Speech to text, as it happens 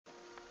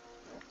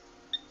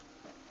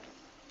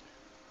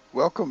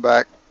Welcome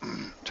back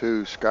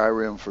to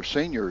Skyrim for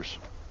Seniors.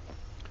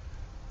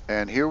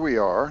 And here we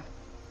are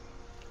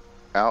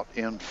out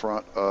in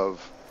front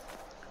of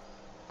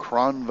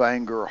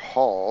Kronvanger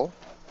Hall.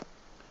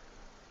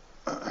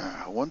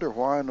 I wonder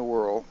why in the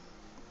world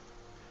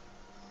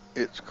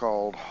it's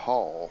called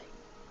Hall.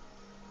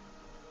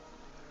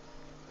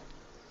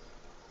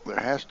 There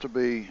has to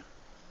be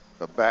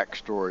a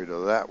backstory to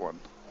that one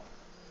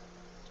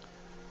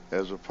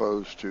as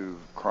opposed to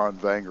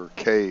Kronvanger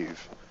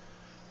Cave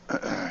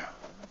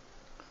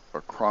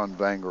or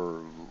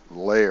Kronvanger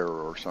Lair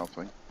or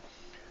something.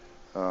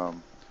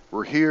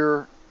 We're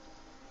here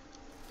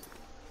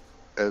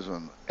as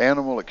an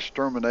animal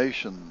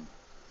extermination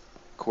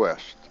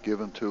quest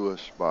given to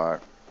us by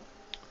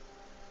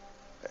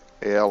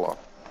Ella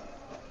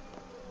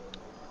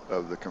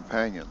of the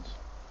Companions.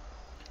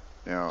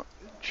 Now,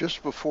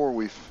 just before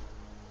we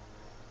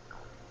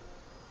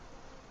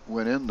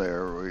went in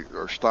there,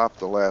 or stopped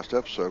the last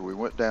episode, we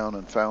went down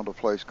and found a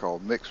place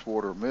called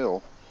Mixwater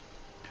Mill.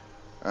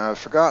 I've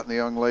forgotten the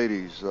young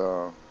lady's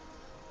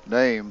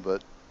name,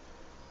 but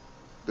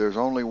there's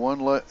only one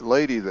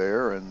lady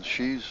there, and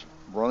she's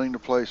running the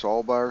place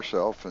all by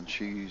herself, and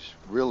she's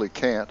really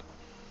can't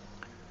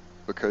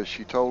because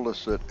she told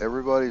us that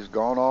everybody's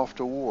gone off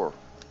to war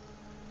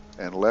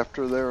and left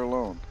her there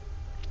alone.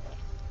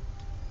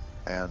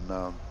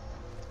 And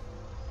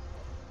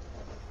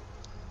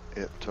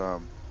it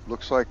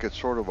looks like it's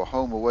sort of a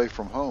home away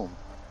from home.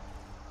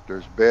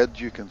 There's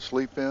beds you can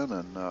sleep in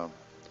and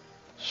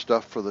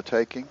stuff for the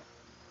taking.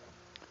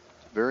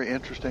 Very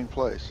interesting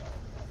place.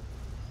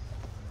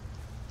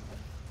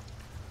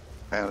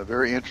 And a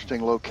very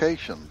interesting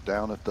location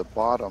down at the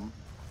bottom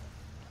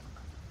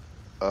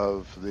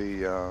of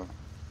the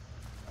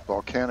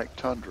volcanic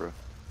tundra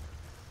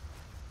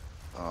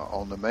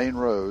on the main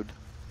road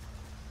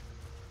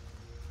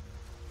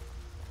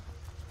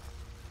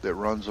that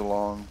runs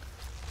along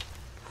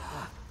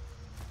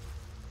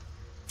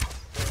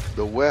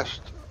the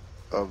west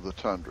of the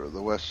tundra,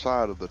 the west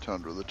side of the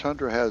tundra. The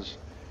tundra has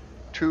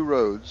two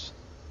roads,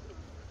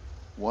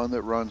 one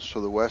that runs to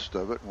the west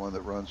of it, one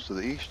that runs to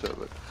the east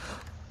of it.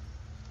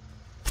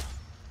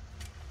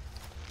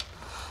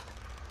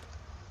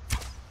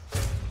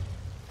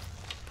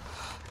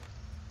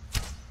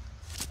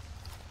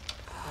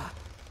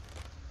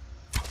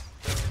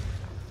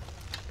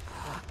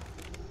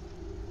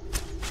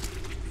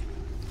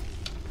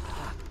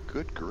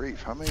 Good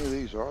grief, how many of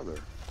these are there?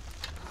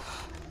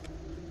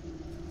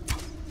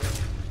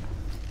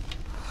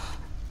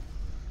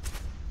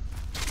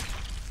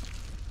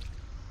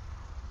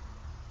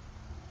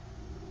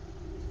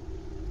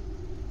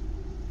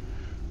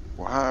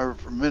 Well,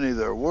 however many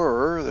there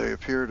were, they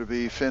appear to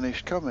be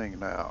finished coming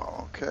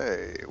now.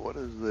 Okay, what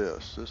is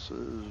this? This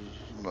is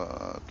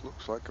not,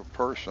 looks like a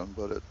person,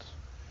 but it's,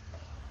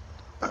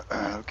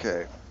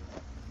 okay,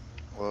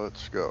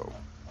 let's go.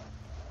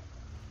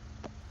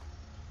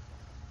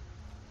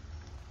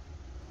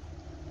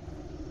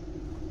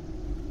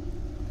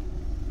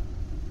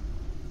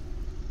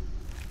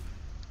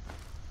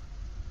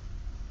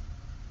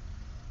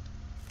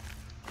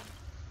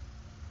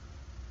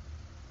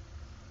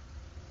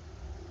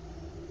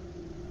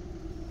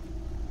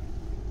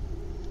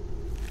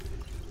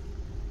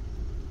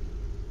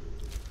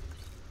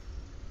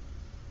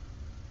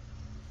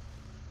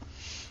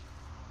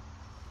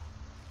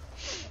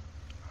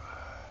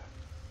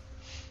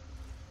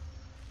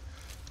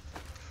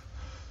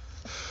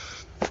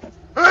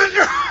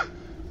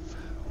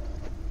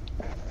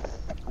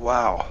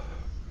 Wow.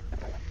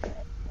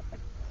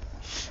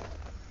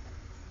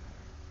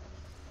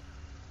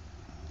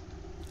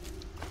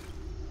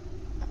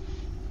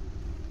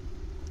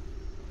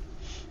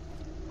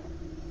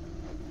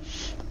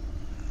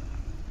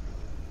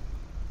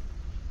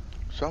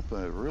 Something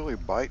is really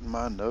biting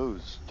my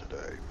nose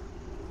today.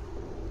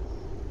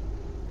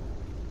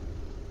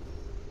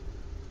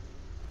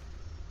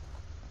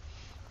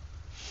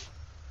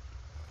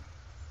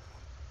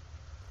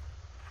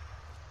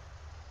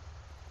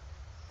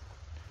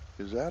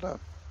 Is that a...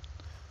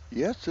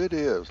 Yes, it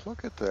is.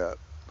 Look at that.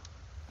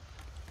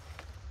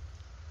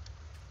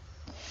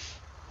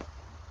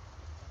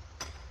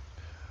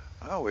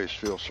 I always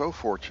feel so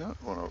fortunate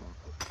when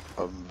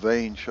a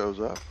vein shows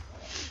up.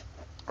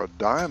 A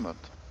diamond.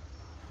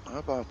 How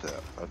about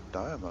that? A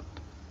diamond.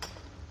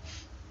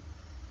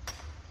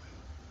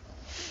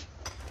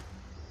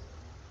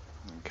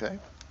 Okay.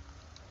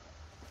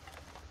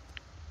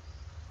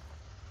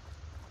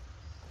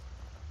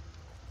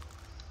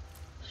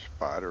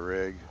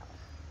 Spider egg.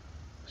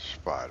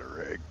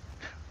 Spider egg.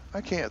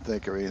 I can't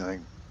think of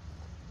anything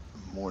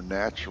more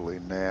naturally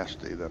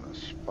nasty than a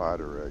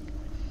spider egg.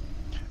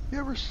 You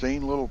ever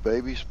seen little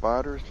baby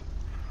spiders?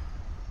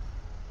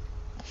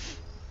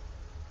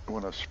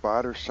 When a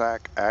spider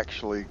sac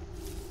actually,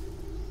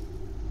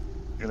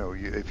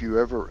 if you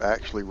ever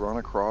actually run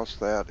across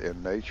that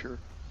in nature,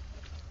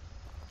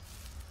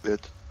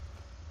 it's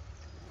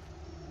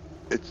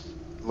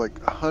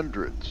like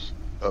hundreds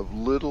of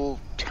little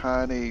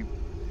tiny,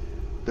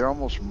 they're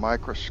almost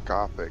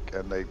microscopic,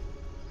 and they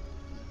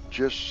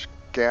just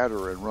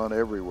scatter and run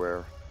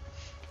everywhere.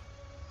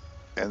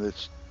 And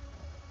it's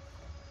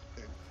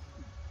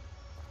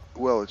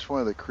one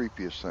of the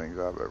creepiest things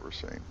I've ever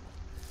seen.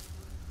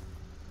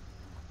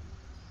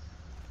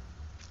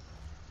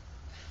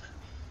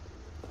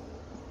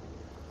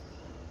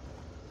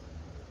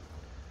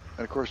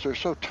 And of course, they're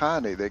so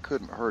tiny they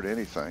couldn't hurt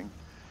anything,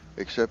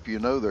 except they're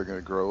going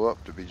to grow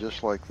up to be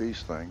just like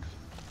these things.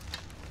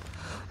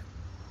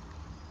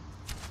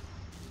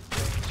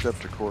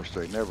 Except, of course,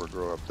 they never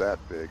grow up that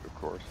big, of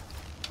course.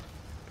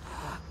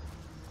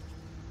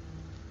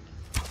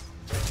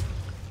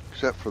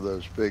 Except for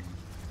those big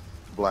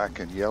black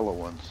and yellow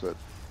ones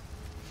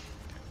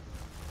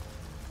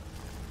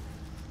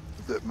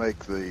that make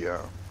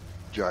the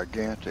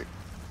gigantic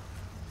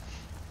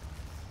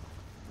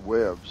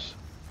webs.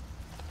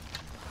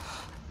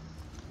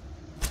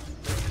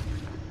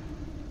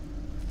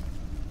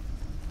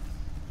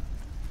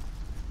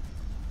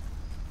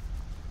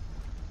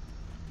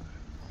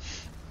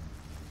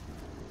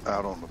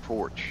 Out on the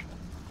porch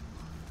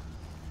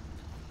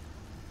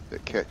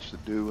that catch the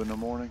dew in the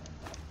morning.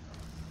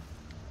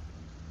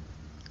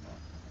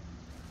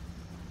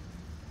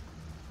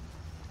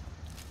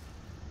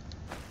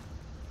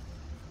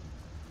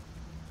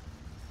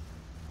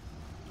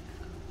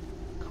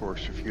 Of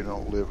course, if you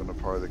don't live in a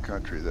part of the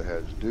country that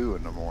has dew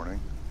in the morning,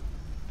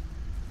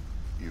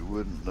 you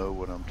wouldn't know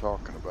what I'm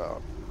talking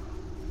about.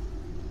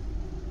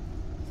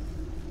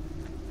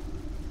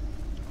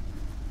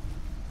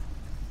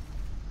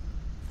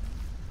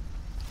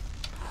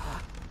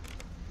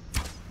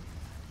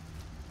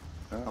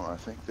 Oh, I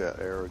think that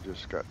arrow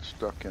just got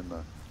stuck in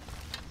the...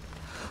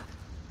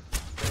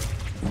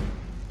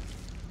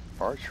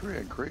 Archery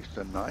increased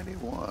to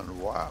 91.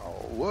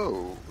 Wow.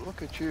 Whoa,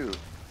 look at you.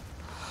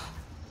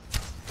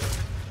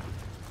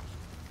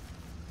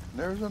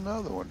 There's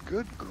another one.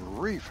 Good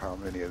grief, how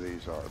many of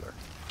these are there?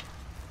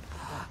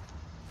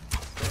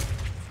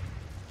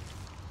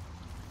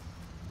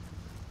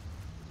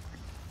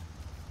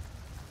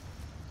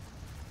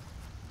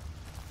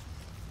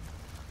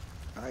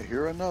 I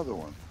hear another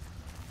one.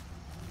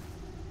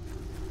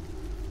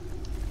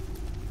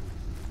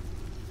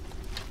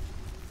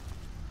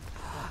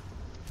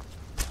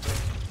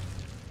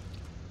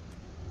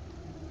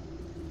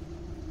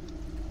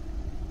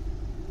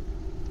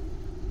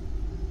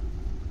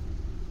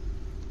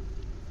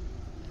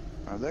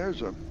 Now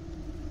there's a...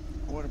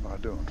 What am I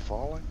doing?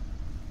 Falling?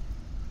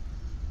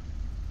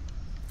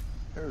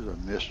 There's a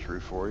mystery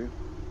for you.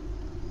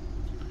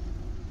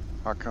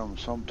 How come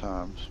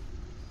sometimes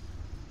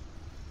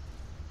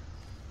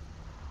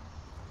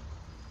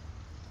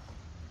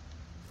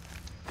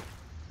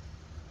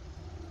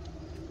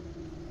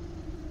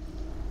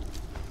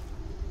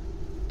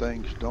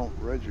things don't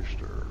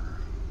register?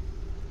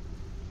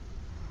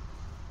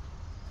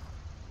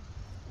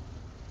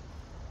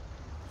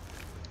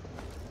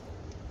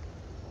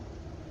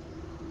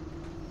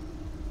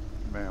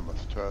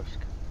 Mammoth tusk.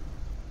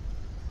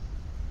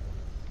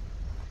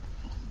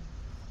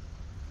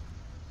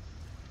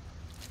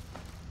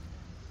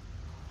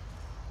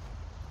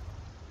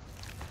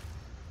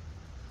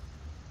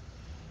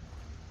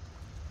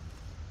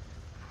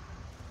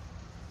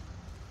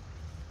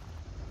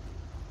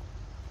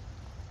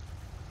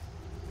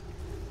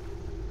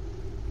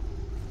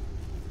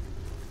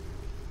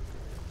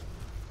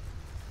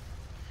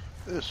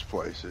 This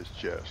place is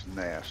just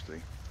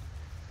nasty.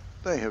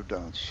 They have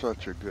done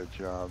such a good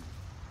job.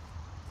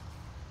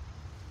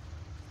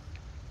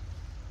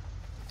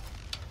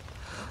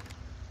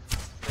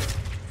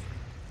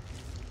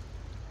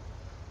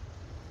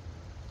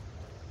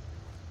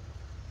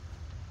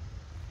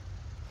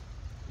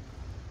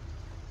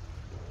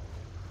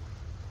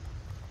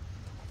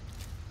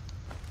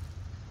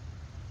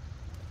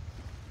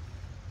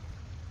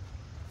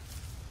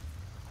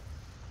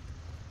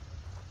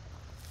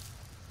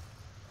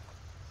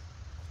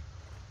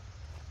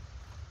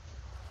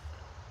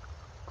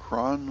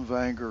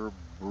 Kronvanger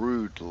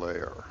brood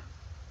lair.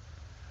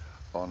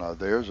 Oh, now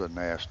there's a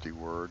nasty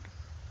word.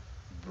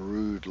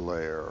 Brood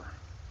lair.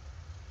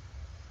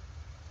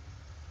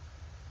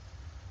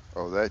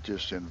 Oh, that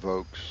just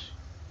invokes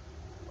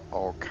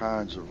all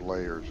kinds of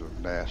layers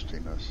of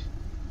nastiness.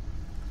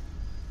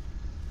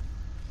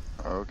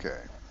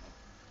 Okay.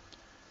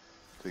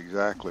 It's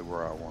exactly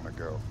where I want to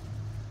go.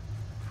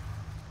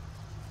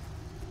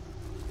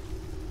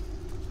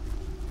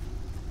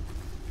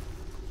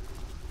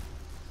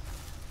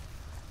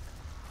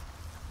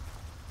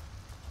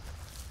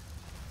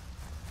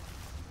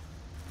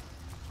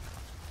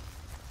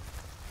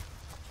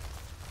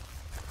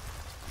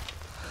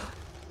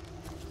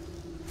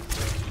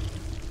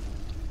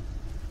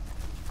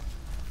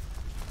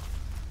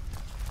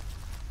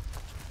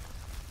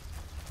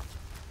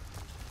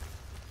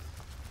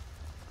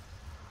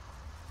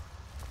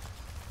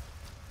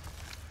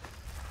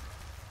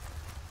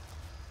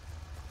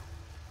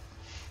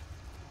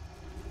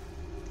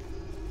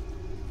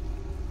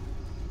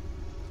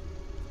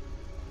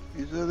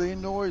 These are the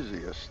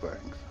noisiest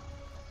things.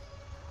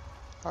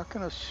 How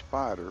can a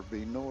spider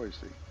be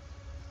noisy?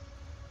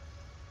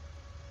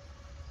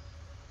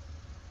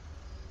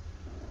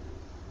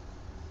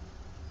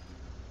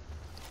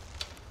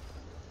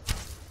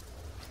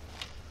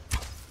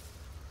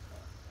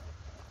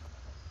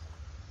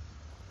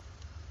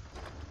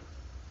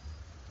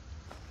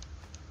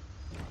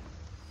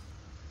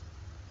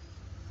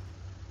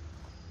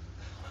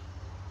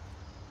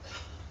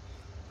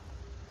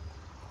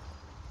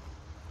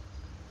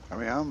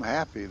 mean, I'm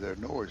happy they're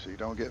noisy,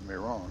 don't get me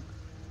wrong.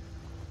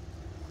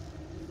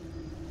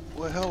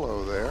 Well,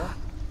 hello there.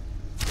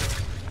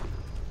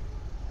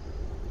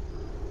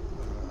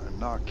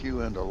 Knock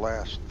you into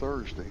last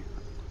Thursday.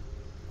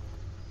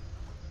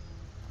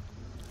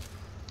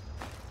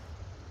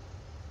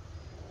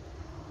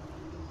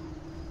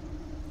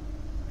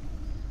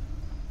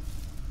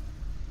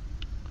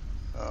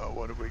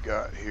 What do we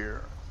got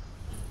here?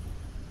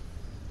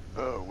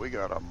 Oh, we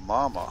got a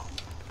mama.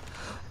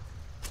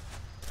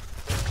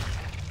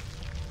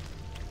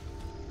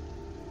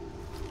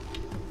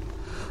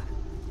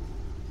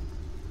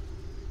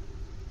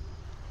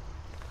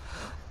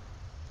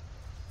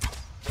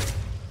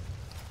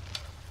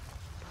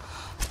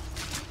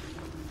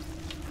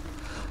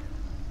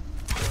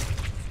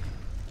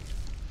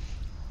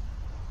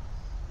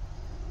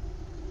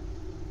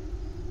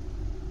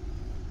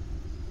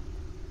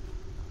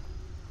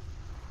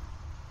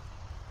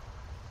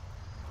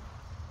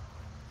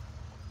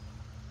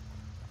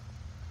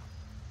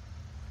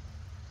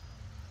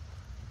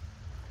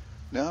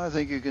 Now I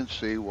think you can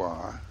see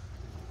why.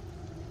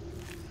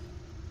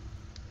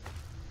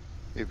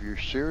 If you're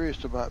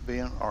serious about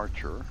being an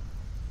archer,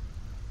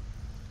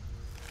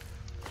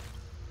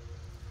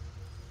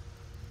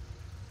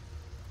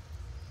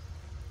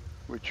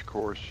 which of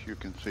course you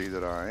can see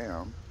that I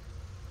am,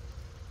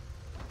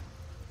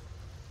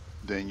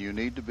 then you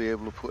need to be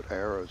able to put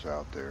arrows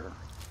out there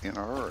in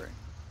a hurry.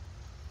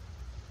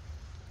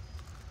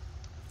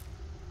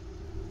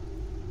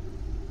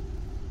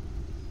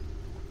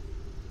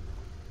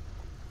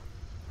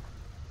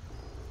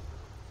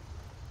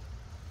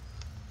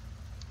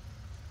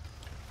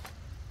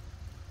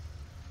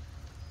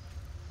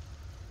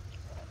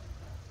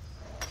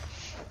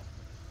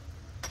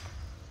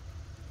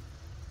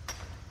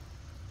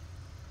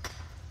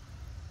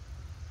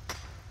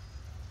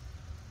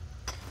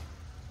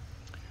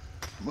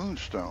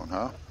 Moonstone,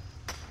 huh?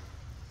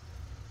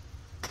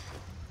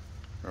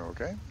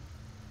 Okay.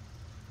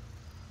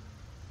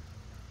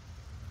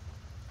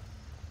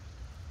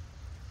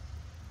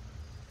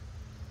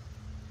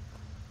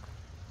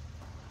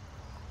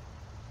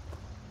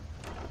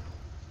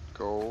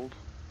 Gold.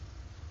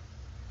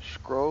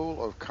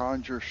 Scroll of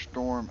Conjure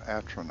Storm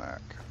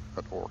Atronak,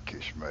 an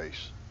Orcish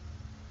mace.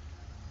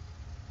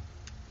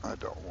 I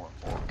don't want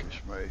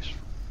Orcish mace,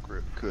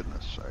 for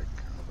goodness sake.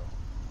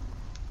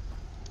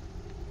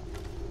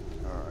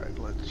 Alright,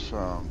 let's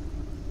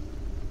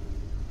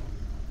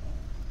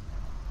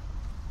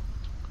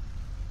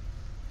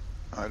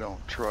I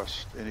don't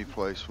trust any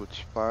place with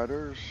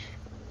spiders.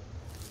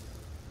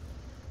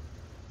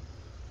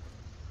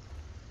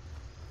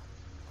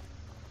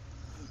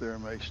 There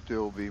may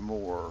still be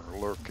more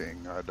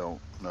lurking. I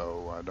don't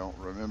know. I don't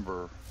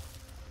remember.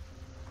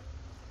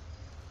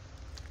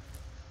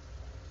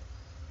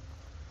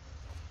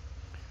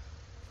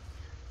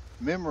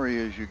 Memory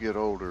as you get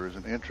older is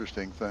an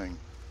interesting thing.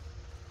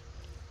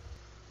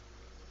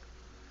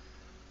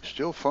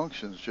 Still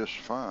functions just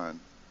fine.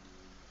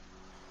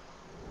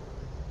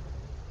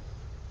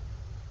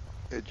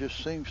 It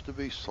just seems to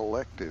be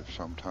selective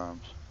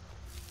sometimes.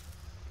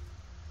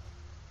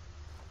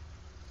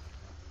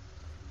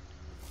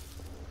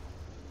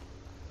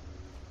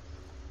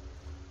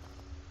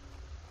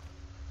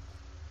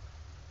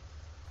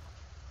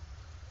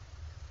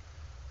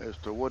 As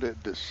to what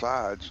it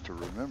decides to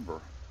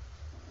remember.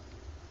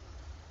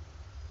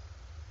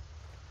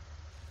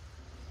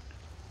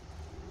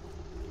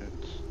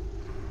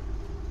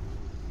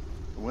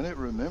 When it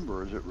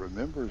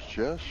remembers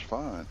just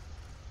fine.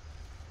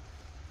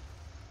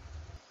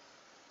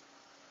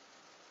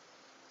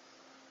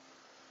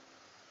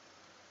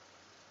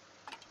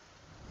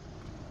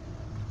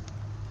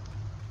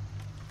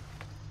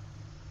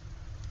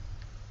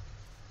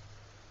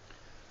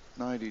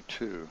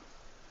 $92.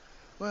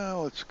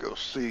 Well, let's go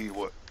see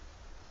what...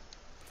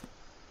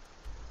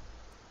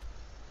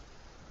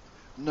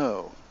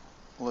 No,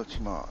 let's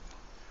not.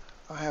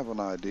 I have an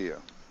idea.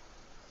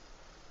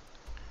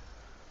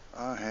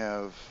 I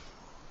have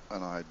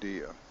an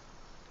idea.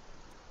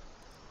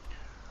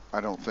 I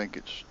don't think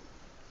it's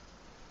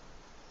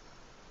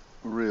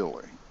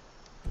really.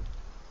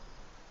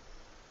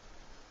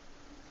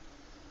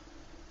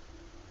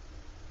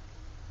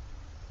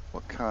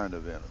 What kind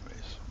of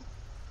enemies?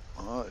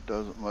 Well, it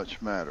doesn't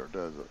much matter,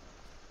 does it?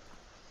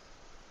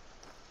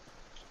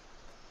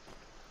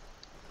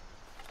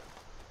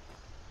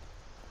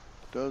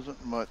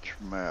 Doesn't much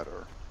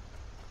matter.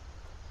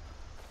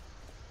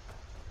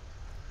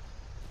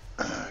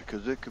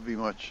 Because it could be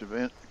much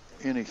of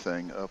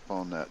anything up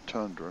on that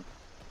tundra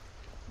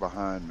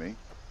behind me.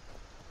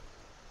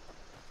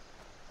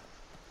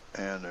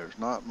 And there's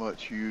not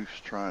much use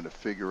trying to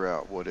figure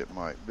out what it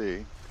might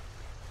be.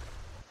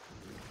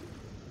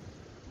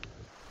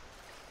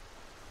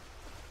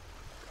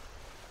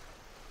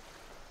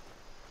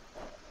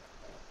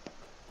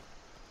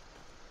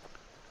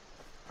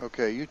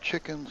 Okay, you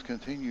chickens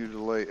continue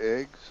to lay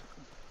eggs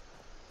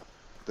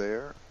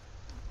there.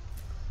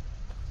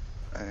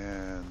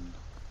 And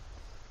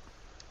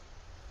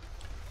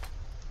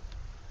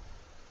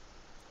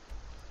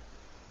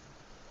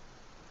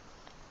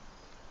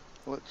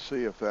Let's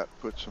see if that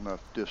puts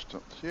enough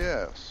distance.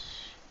 Yes.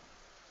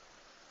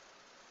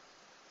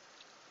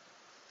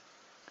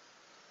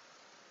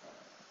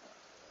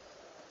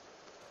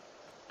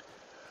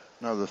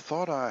 Now the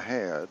thought I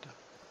had,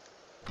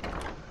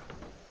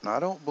 and I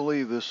don't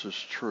believe this is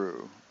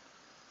true,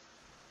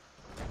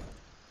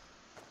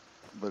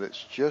 but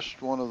it's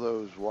just one of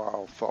those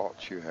wild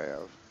thoughts you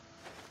have.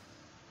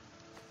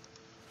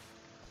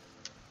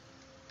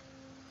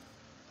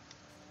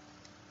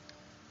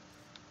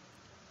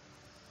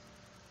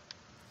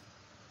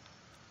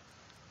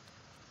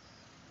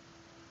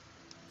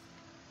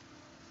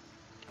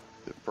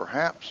 That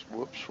perhaps,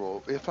 whoops,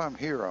 well, if I'm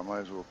here, I might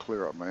as well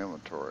clear up my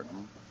inventory.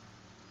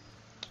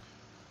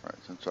 Right,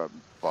 since I've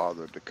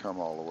bothered to come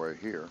all the way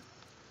here.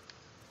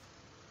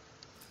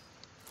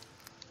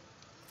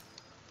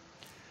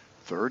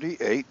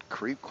 38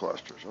 creep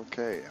clusters,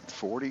 okay, and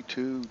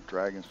 42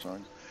 dragon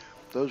songs.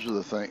 Those are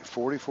the things,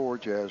 44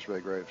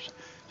 jazzbay grapes.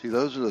 See,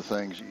 those are the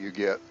things that you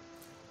get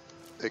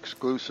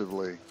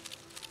exclusively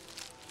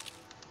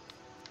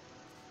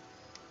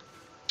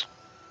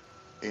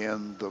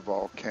in the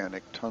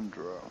volcanic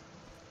tundra.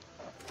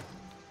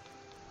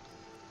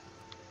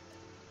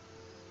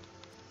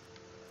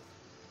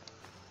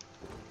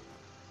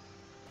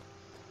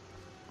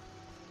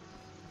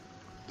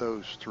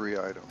 Those 3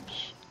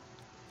 items.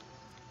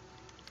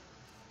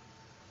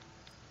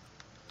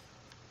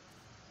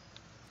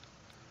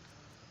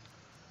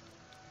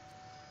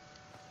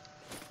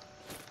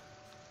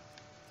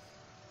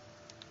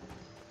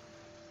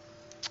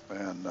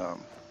 And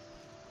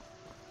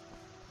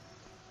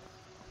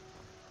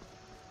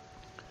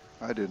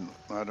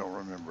I don't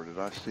remember. Did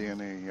I see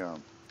any?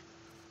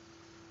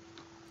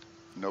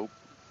 Nope.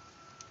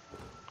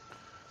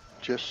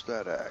 Just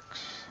that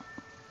axe.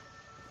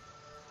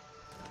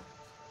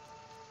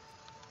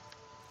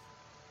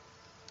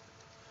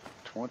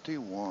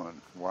 $21.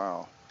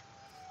 Wow.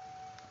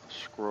 A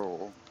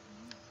scroll.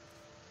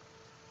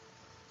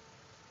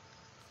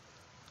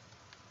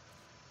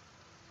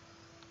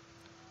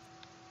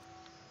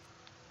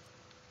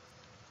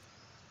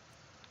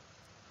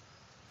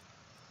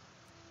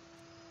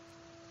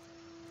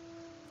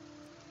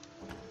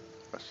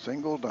 A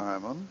single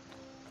diamond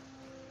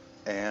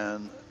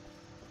and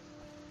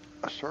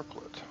a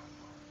circlet.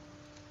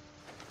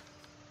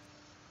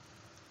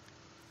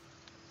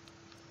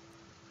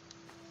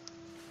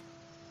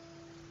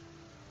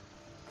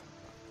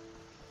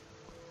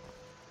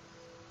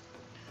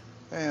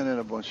 And then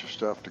a bunch of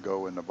stuff to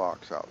go in the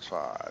box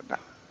outside.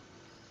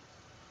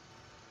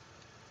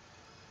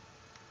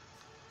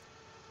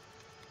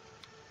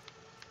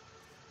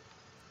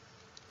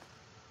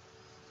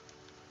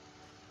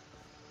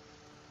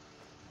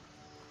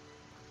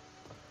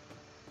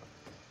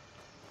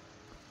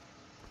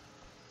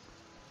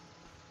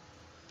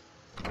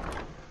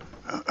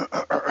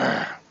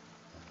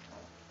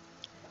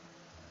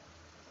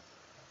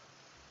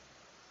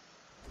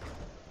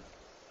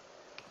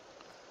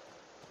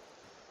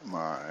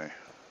 My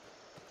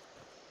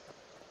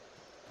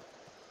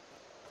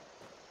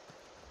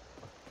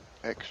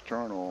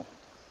external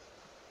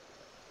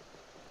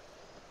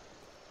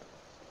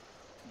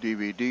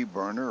DVD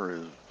burner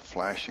is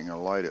flashing a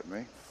light at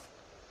me.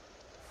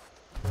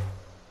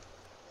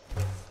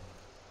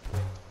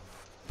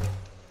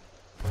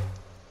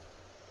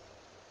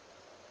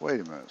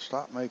 Wait a minute,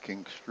 stop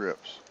making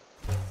strips.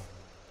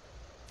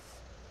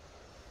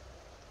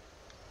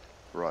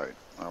 Right,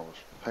 I was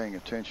paying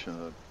attention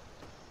to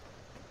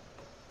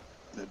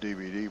the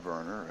DVD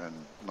burner and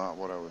not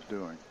what I was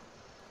doing.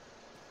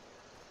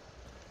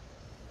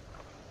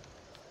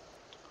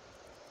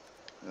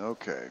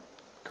 Okay,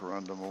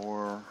 corundum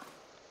ore,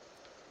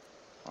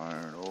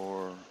 iron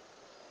ore,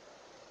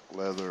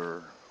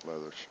 leather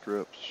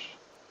strips,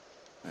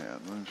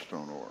 and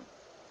moonstone ore.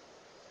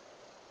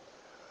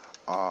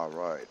 Ah,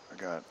 right, I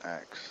got an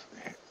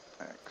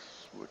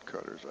axe,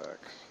 woodcutter's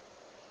axe.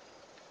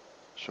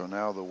 So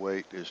now the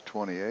weight is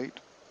 28.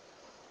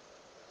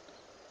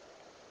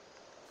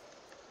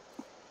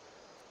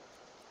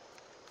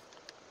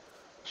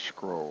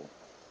 Scroll.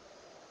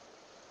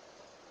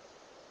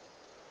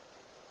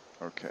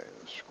 Okay,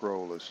 the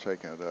scroll is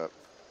taking it up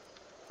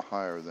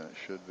higher than it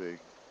should be,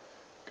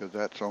 because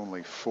that's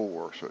only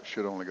 4, so it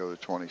should only go to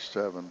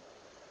 27,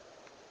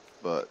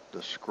 but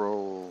the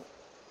scroll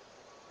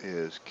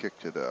is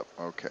kicked it up.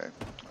 Okay,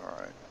 all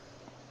right.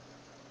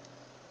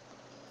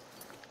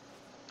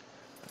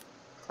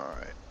 All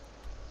right,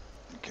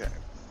 okay.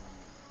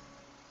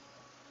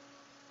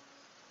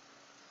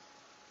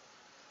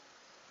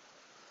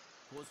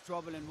 Cause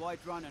trouble in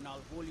Whiterun and I'll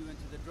haul you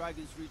into the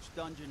Dragon's Reach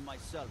dungeon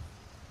myself.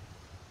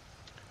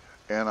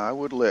 And I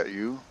would let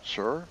you,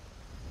 sir.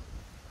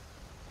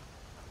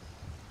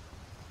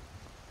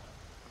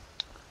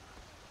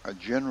 I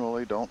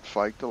generally don't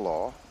fight the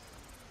law.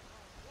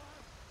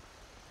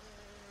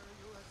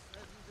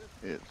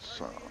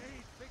 It's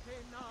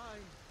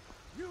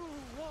You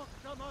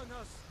walked among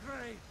us,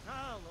 great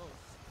Talos,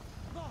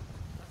 not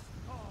the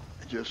star.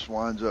 it just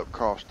winds up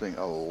costing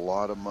a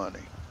lot of money.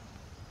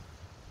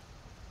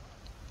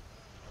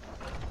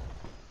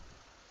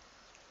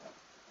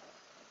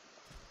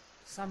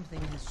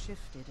 Something has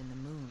shifted in the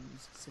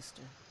moons,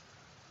 sister.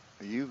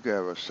 You've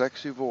got a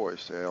sexy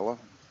voice, Ella.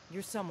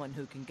 You're someone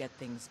who can get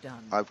things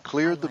done. I've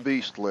cleared I the like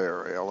beast that.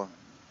 lair, Ella.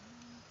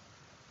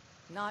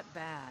 Not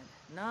bad.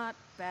 Not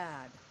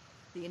bad.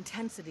 The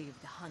intensity of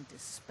the hunt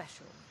is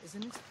special,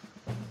 isn't it?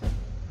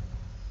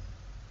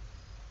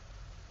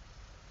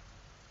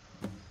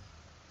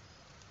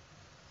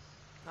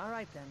 All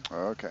right, then.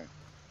 Okay.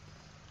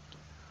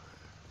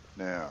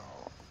 Now,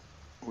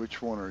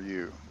 which one are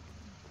you?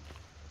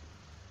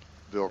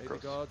 Maybe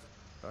Vilkas. God,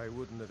 I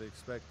wouldn't have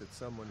expected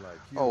someone like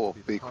you Oh, to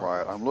be the be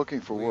quiet. publisher. I'm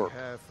looking for work. We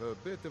have a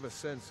bit of a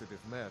sensitive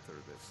matter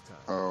this time.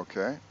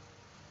 Okay.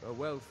 A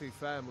wealthy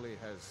family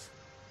has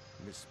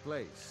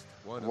misplaced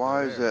one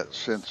Why of is their that heirlooms.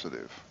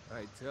 sensitive?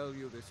 I tell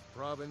you, this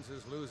province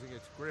is losing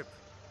its grip.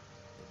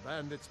 The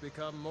bandits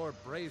become more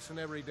brazen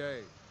every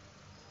day.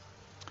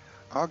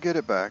 I'll get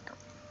it back.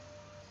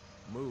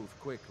 Move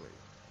quickly,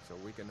 so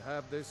we can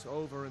have this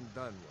over and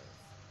done with.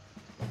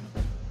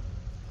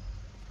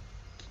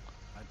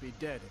 I'd be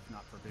dead if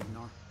not for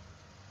Vignar.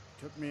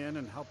 Took me in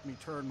and helped me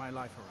turn my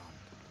life around.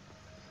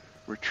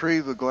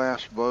 Retrieve the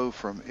glass bow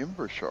from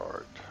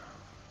Embershard.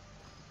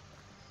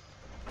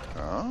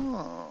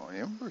 Oh,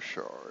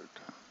 Embershard.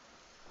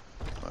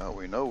 Well,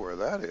 we know where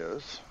that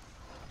is.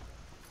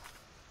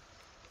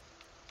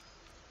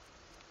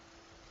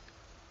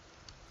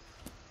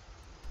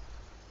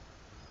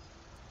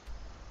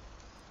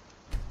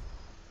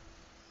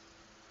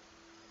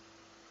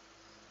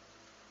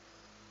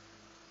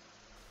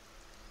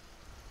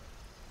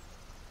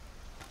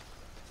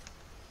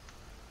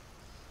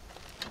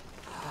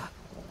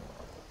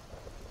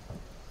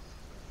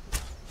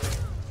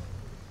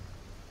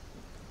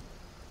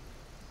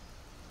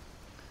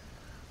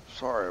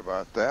 Sorry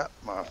about that,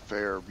 my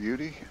fair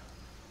beauty.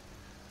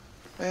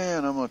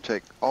 And I'm going to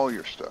take all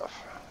your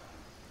stuff.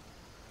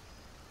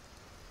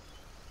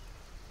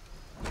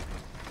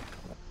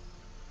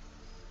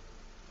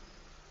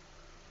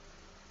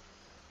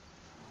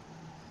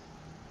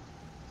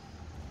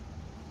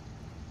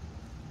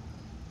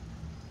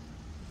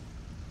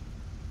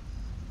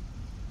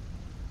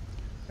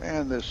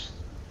 And this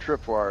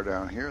tripwire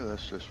down here,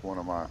 that's just one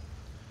of my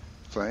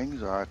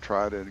things. I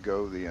try to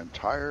go the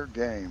entire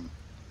game.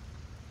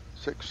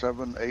 600,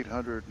 700,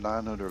 800,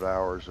 900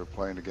 hours of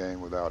playing the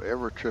game without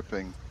ever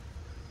tripping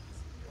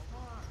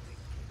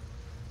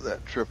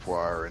that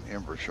tripwire in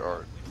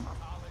Embershard.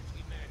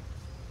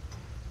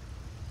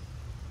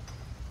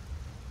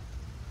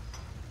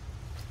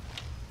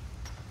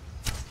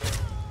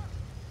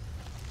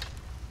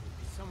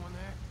 Is someone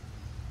there?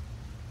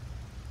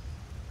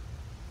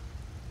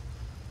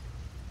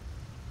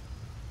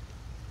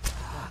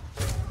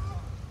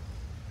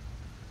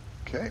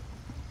 Okay.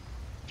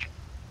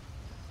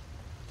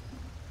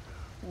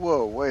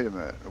 Whoa, wait a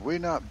minute. Are we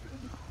not...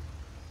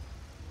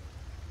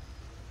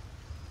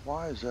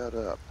 Why is that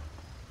up?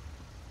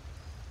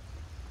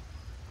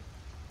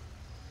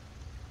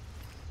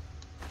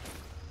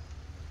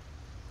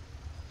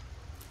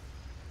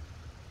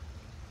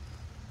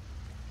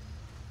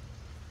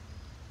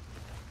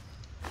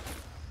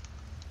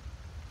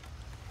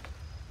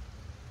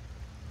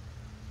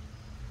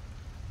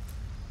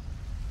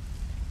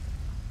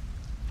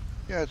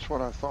 Yeah, it's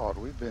what I thought.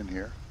 We've been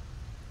here.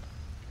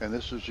 And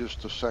this is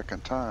just the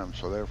second time,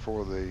 so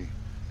therefore the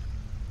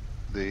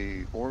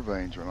ore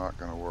veins are not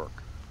going to work.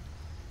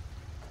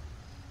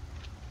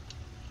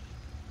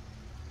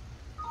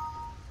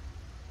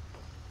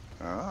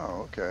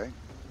 Oh, okay.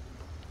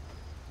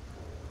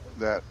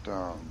 That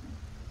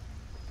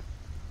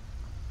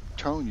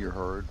tone you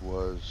heard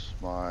was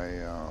my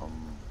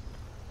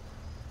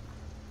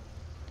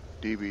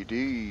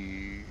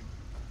DVD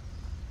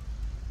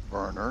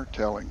burner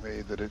telling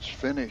me that it's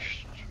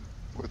finished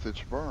with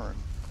its burn.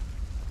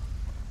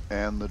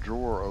 And the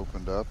drawer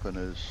opened up and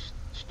is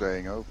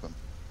staying open,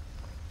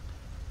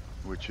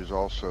 which is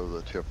also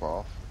the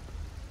tip-off.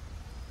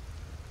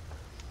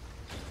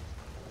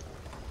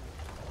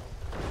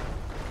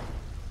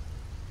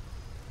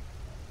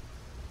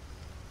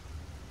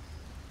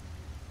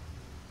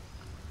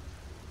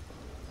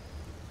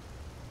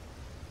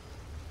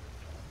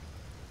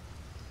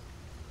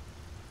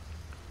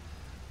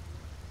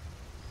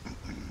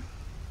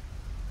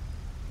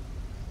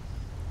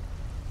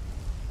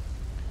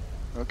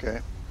 Okay.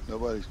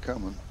 Nobody's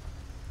coming.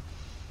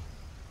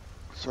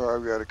 So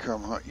I've got to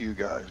come hunt you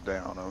guys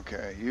down,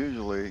 okay?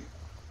 Usually,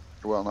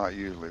 well, not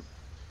usually.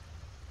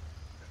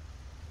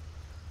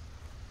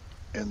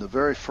 And the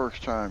very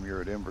first time you're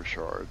at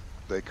Embershard,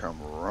 they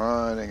come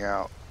running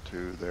out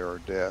to their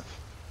death.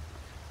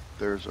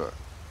 There's a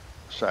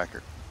sack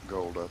of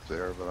gold up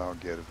there, but I'll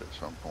get it at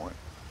some point.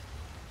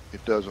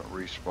 It doesn't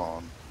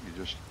respawn. You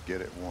just get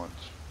it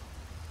once.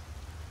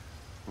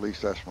 At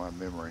least that's my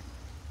memory.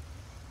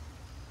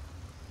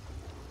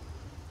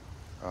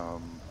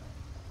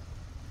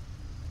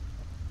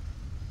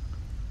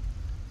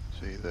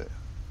 See, the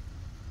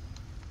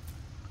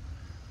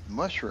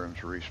mushrooms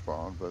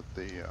respawn, but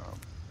the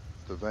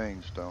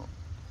veins don't.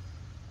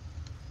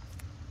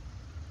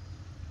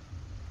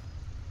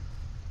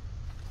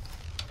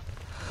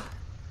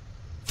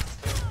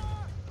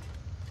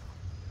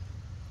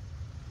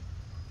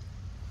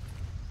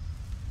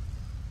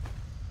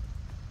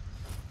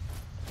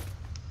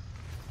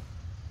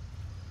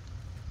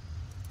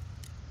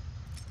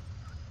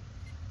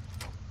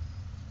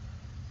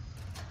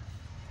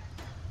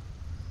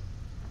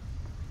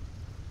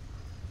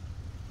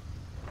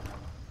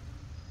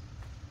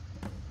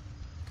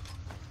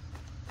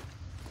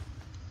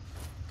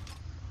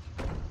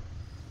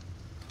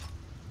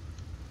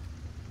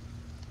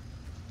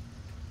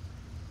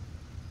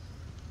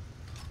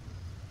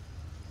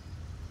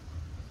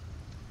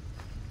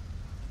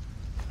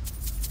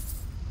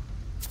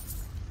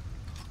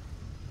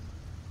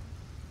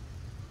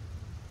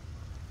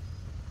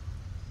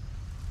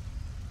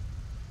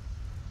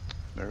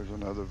 There's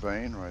another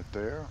vein right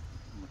there.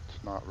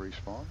 It's not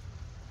respawn.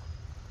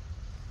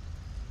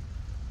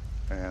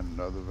 And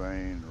another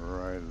vein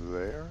right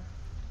there.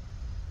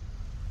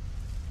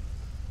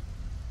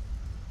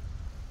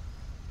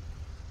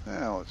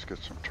 Now let's get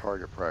some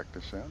target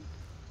practice in.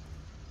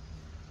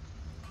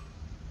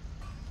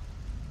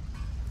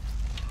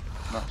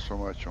 Not so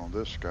much on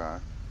this guy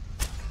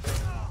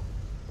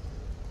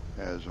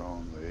as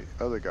on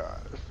the other guy.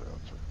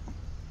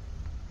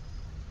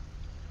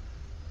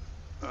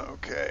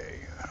 Okay.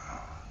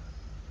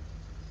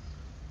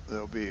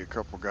 There'll be a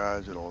couple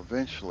guys that'll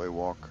eventually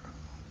walk.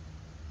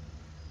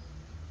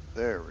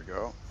 There we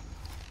go.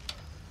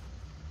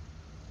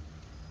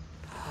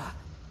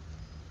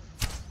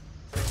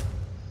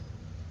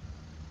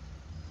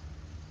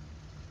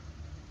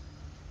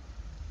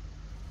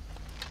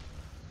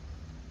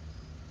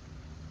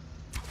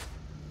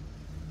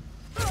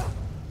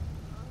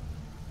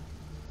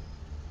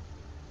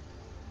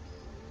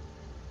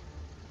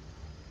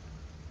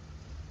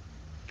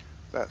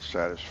 That's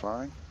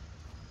satisfying.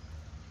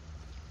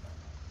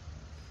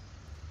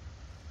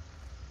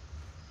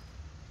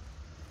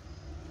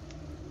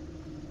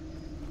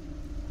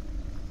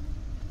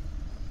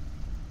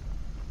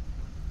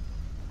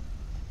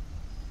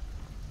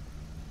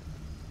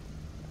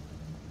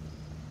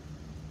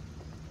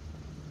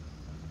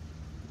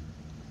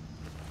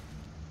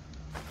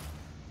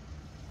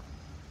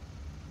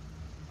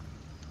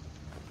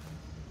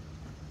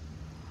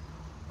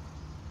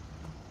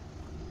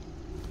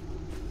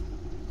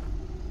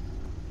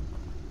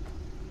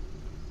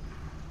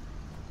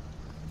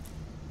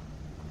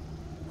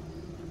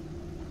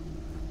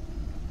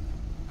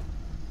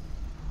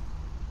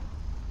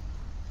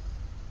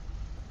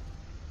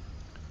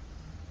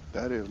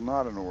 That is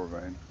not an ore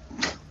vein.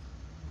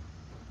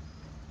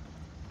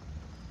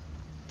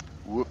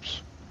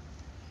 Whoops.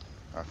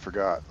 I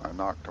forgot. I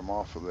knocked them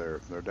off of there.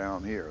 They're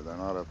down here. They're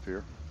not up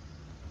here.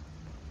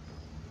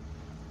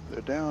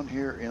 They're down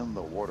here in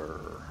the water.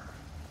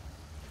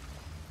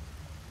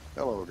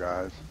 Hello,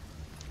 guys.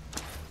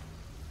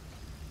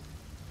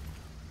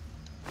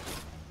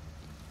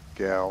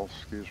 Gals,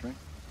 excuse me.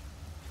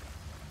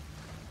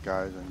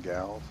 Guys and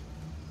gals.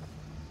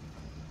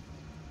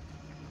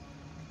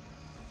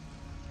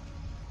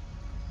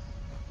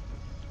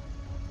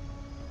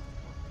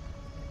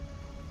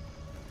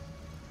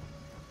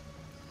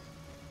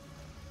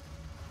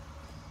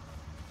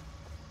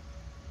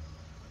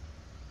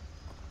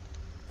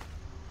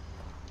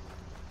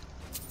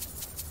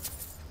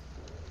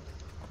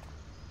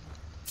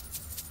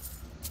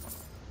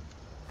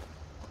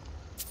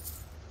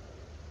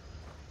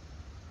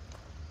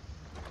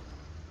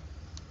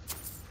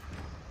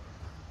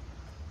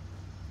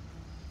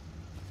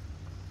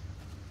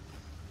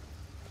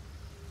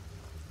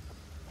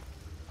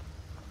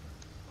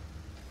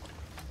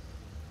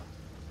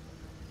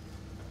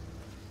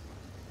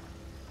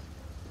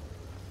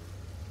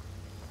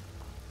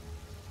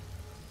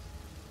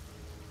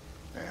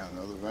 And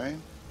another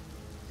vein.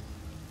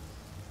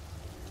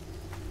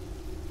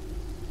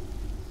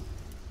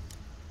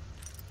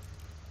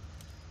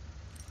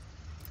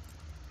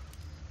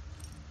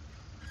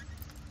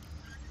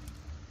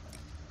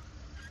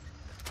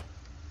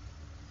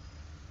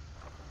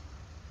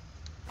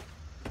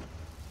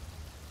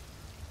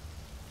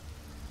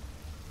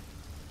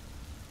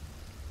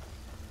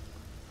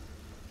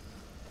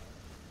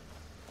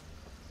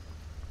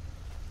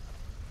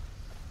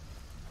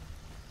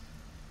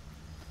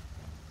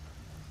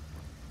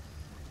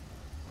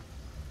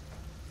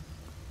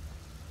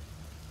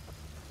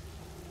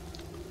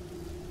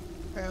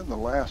 And the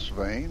last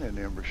vein in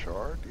Ember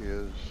Shard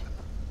is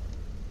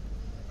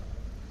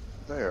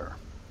there.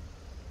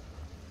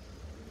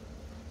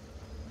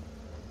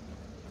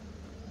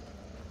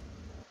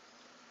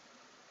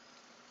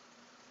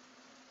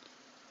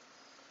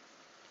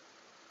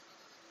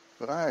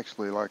 But I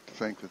actually like to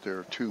think that there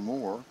are two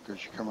more,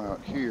 because you come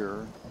out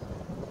here,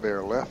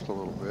 bear left a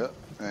little bit,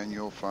 and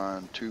you'll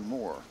find two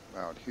more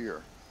out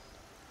here.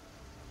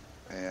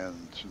 And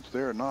since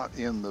they're not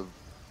in the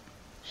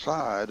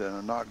side and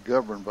are not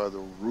governed by the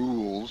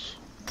rules,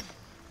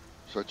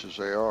 such as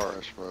they are,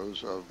 I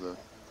suppose, of the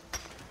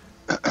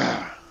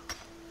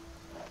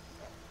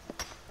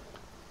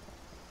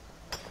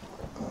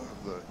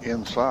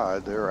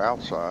inside, they're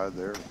outside,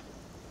 they're,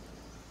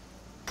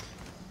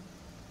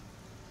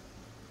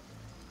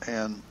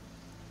 and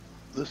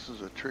this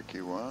is a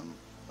tricky one.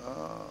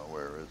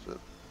 Where is it?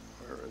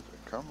 Where is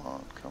it? Come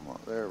on, come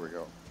on. There we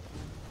go.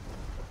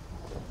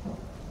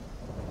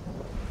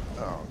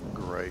 Oh,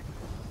 great.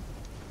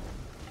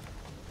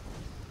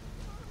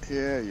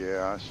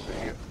 Yeah, I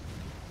see it.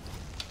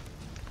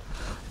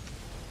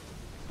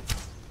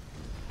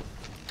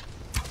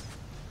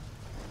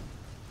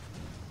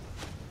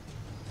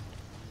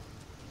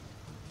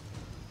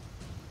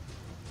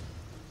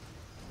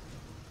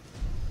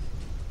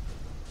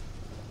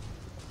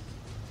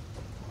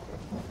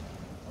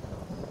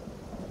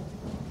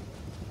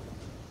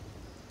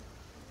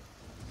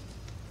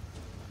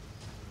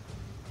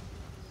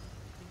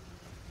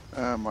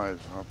 I might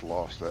have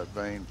lost that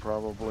vein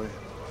probably.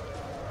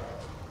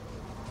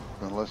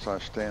 unless I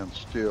stand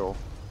still.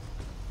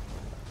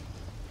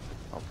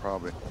 I'll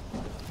probably...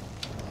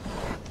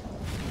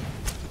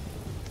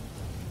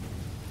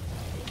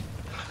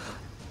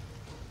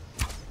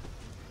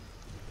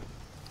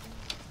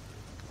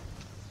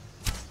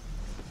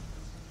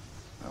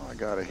 Well, I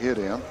got a hit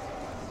in.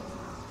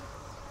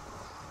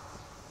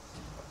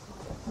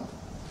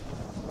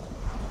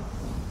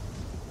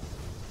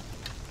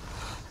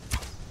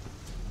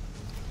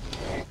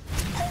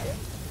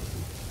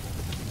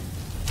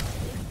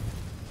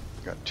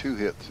 Got 2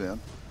 hits in.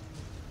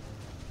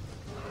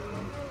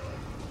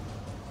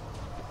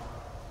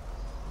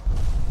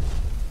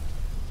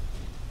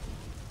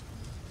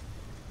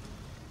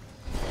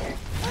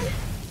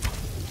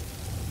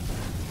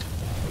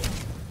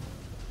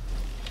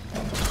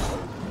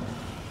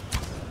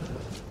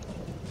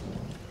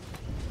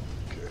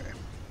 Okay.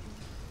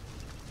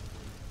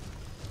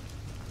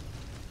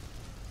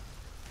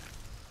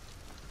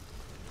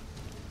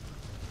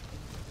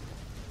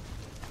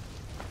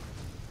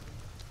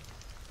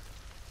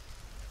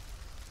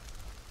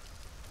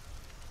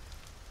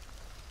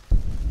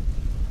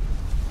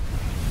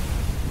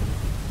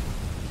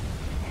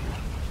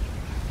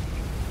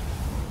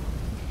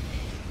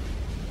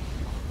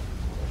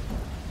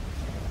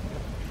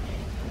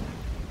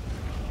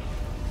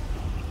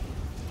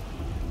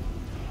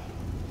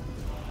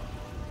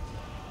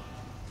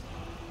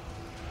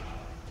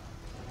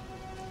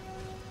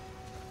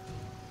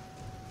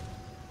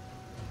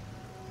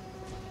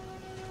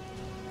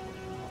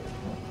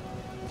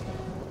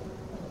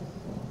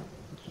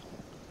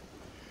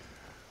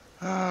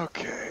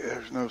 Okay,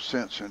 there's no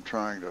sense in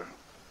trying to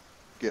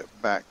get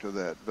back to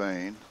that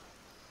vein.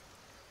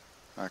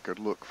 I could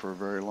look for a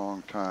very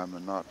long time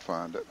and not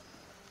find it.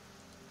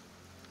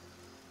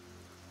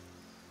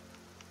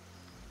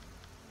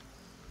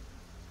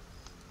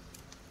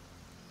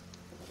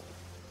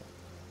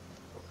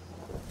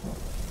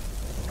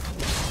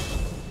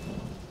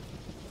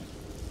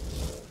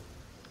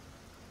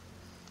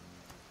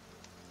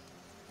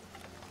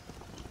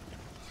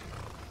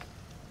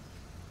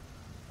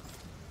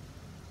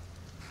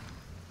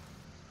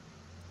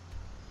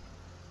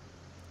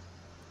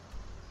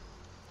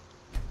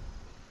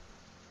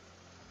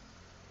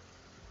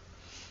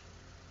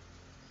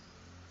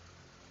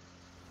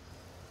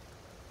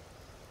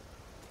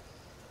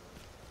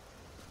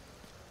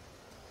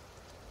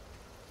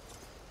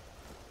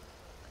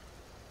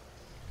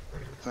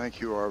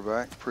 Thank you,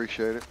 Arvac.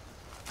 Appreciate it.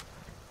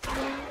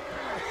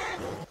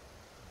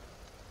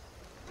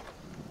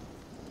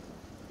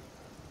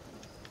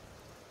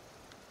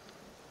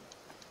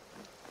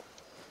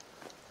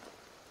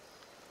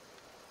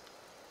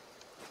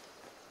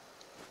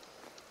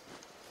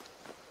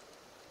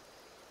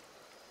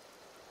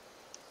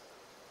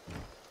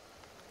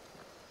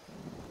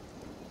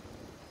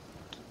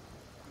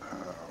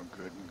 Oh,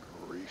 good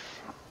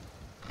grief.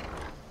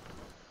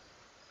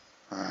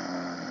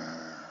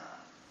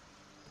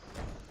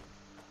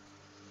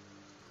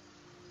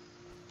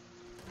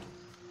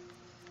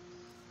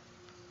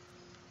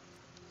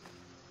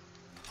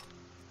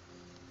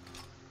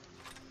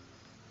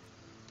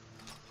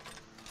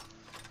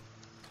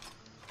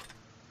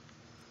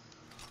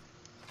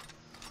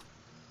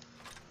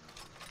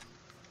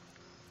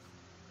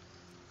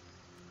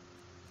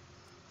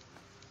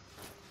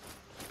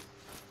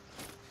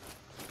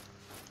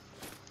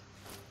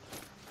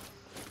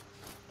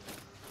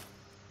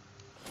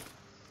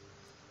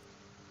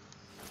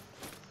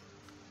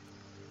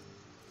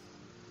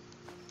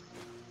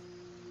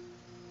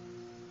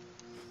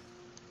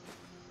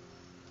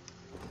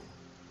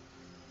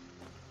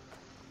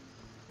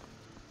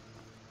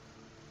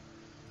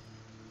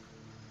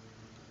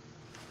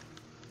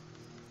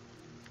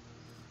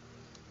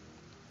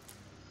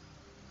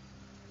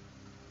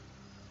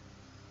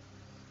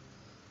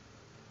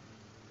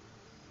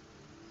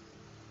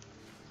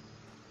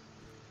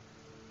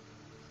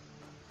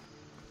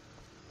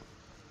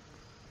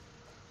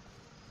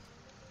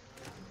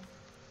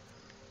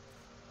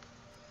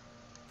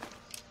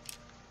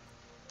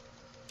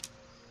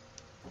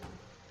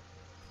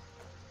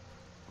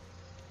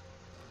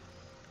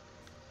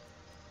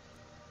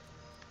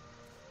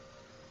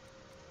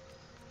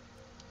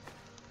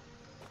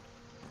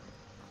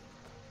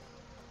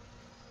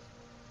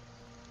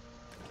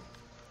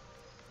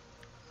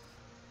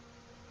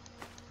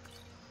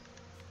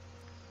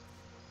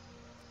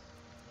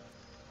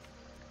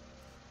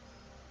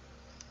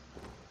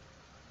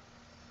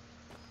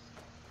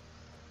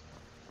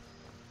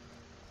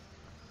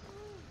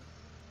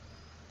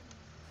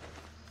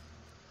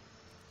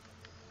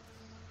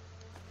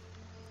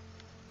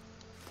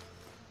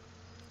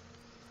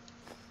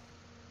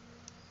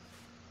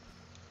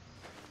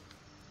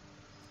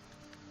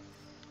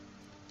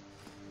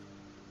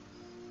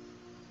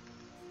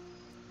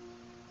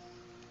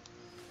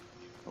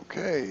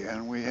 Okay,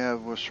 and we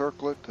have a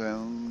circlet,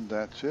 and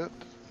that's it.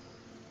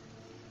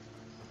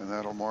 And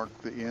that'll mark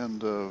the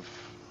end of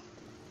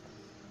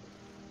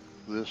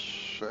this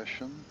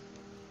session.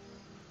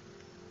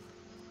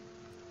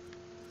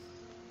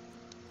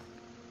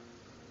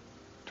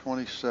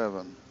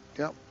 '27.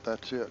 Yep,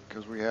 that's it,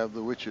 because we have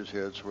the witch's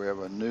head, so we have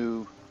a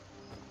new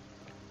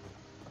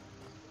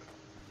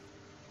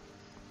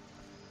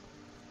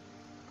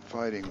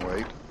fighting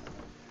weight.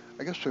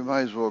 I guess we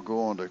might as well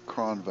go on to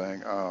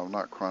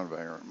not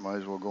Kronvanger, might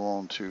as well go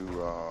on to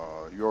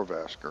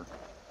Jorvasker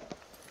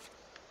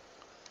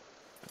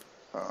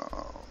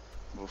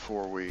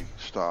before we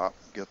stop,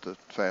 get the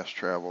fast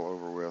travel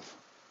over with.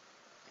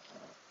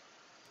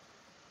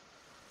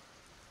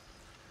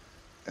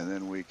 And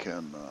then we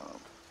can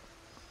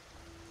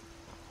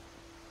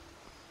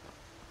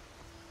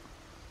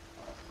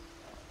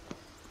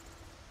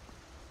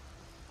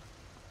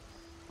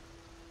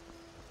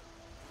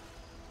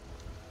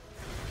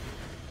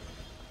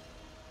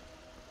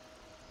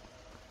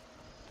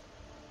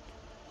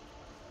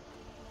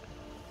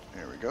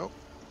there we go.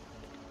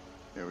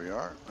 Here we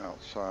are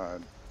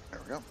outside.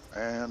 There we go.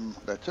 And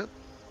that's it.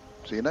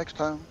 See you next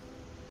time.